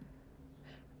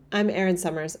I'm Erin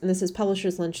Summers, and this is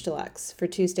Publishers Lunch Deluxe for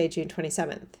Tuesday, June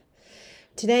 27th.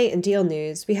 Today in Deal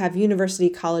News, we have University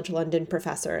College London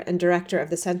professor and director of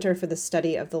the Center for the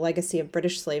Study of the Legacy of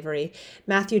British Slavery,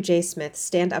 Matthew J. Smith,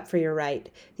 Stand Up for Your Right,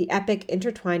 the epic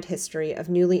intertwined history of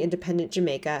newly independent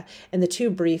Jamaica and the too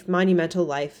brief monumental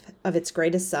life of its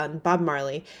greatest son, Bob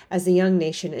Marley, as the young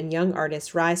nation and young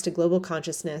artists rise to global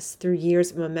consciousness through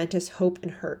years of momentous hope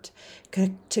and hurt,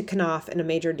 to Knopf in a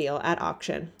major deal at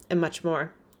auction, and much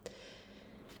more.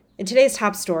 In today's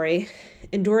top story,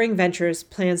 Enduring Ventures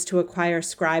plans to acquire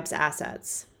Scribe's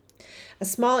assets. A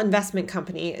small investment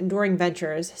company, Enduring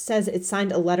Ventures, says it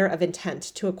signed a letter of intent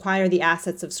to acquire the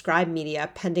assets of Scribe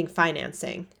Media pending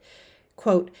financing.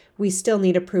 Quote, "We still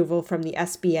need approval from the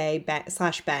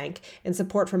SBA/bank and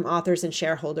support from authors and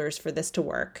shareholders for this to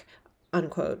work,"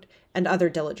 unquote, and other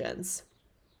diligence.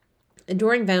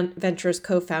 Enduring Ventures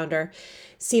co-founder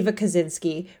Siva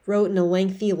Kaczynski wrote in a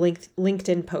lengthy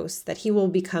LinkedIn post that he will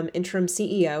become interim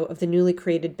CEO of the newly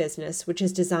created business, which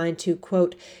is designed to,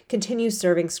 quote, "continue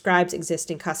serving Scribe's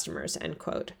existing customers," end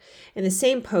quote. In the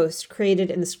same post, created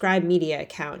in the Scribe Media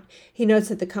account, he notes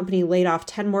that the company laid off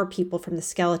 10 more people from the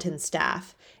skeleton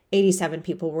staff. 87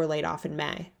 people were laid off in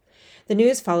May. The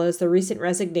news follows the recent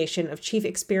resignation of Chief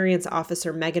Experience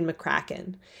Officer Megan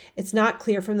McCracken. It's not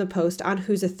clear from the post on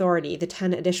whose authority the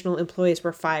 10 additional employees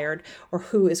were fired or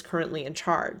who is currently in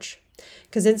charge.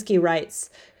 Kaczynski writes,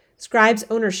 "Scribe's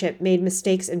ownership made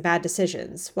mistakes and bad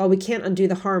decisions. While we can't undo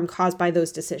the harm caused by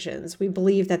those decisions, we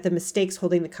believe that the mistakes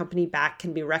holding the company back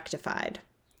can be rectified."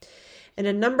 In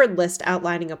a numbered list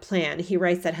outlining a plan, he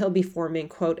writes that he'll be forming,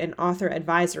 quote, "an author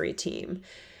advisory team."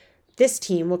 This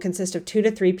team will consist of 2 to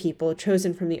 3 people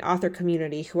chosen from the author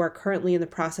community who are currently in the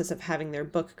process of having their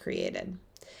book created.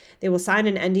 They will sign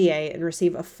an NDA and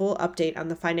receive a full update on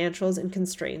the financials and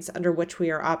constraints under which we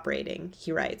are operating,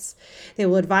 he writes. They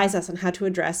will advise us on how to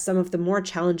address some of the more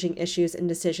challenging issues and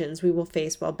decisions we will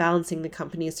face while balancing the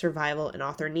company's survival and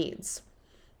author needs.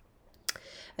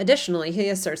 Additionally, he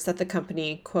asserts that the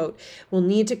company, quote, "will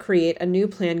need to create a new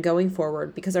plan going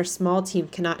forward because our small team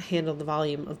cannot handle the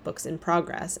volume of books in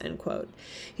progress," end quote.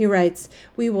 He writes,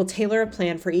 "We will tailor a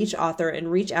plan for each author and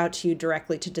reach out to you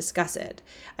directly to discuss it.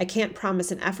 I can't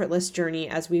promise an effortless journey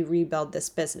as we rebuild this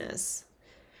business."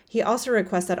 He also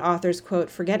requests that authors, quote,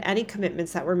 "forget any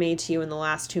commitments that were made to you in the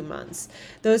last 2 months.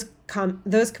 Those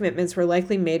commitments were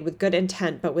likely made with good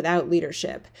intent but without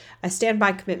leadership. I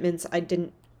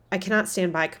cannot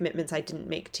stand by commitments I didn't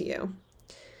make to you."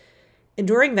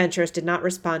 Enduring Ventures did not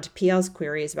respond to PL's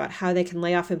queries about how they can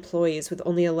lay off employees with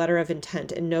only a letter of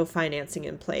intent and no financing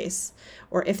in place,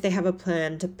 or if they have a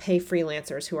plan to pay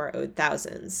freelancers who are owed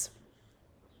thousands.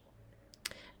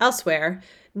 Elsewhere,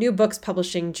 new books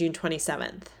publishing June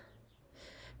 27th.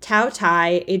 Tao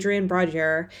Tai, Adrian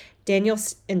Brodeur,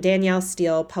 and Danielle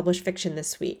Steele publish fiction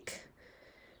this week.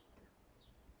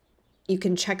 You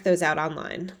can check those out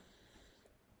online.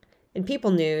 In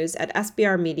People News, at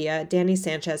SBR Media, Danny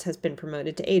Sanchez has been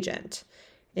promoted to agent.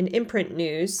 In Imprint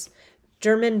News,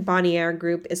 German Bonnier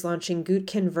Group is launching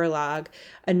Gutkind Verlag,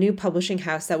 a new publishing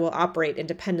house that will operate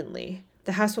independently.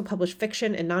 The house will publish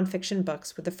fiction and nonfiction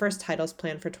books with the first titles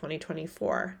planned for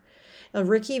 2024.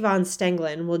 Ulrike von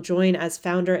Stenglen will join as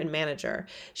founder and manager.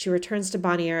 She returns to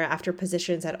Bonnier after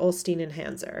positions at Ulstein and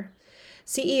Hanser.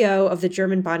 CEO of the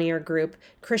German Bonnier Group,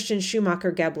 Christian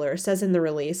Schumacher-Gebler, says in the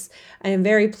release, "I am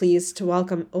very pleased to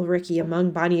welcome Ulrike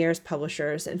among Bonnier's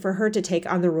publishers and for her to take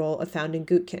on the role of founding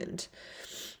Gutkind.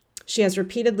 She has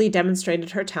repeatedly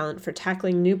demonstrated her talent for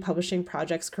tackling new publishing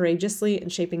projects courageously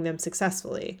and shaping them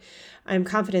successfully. I am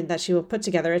confident that she will put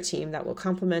together a team that will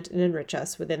complement and enrich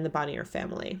us within the Bonnier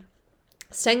family."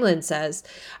 Stenglen says,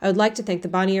 "I would like to thank the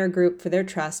Bonnier Group for their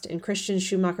trust and Christian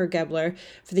Schumacher-Gebler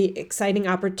for the exciting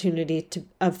opportunity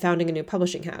of founding a new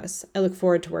publishing house. I look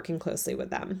forward to working closely with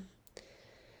them."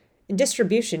 In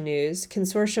distribution news,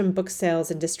 Consortium Book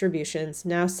Sales and Distributions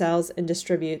now sells and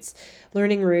distributes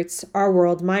Learning Roots, Our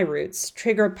World, My Roots,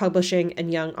 Trigger Publishing,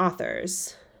 and Young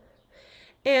Authors.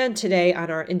 And today on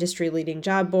our industry-leading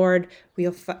job board,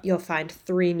 you'll find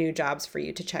 3 new jobs for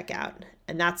you to check out.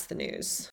 And that's the news.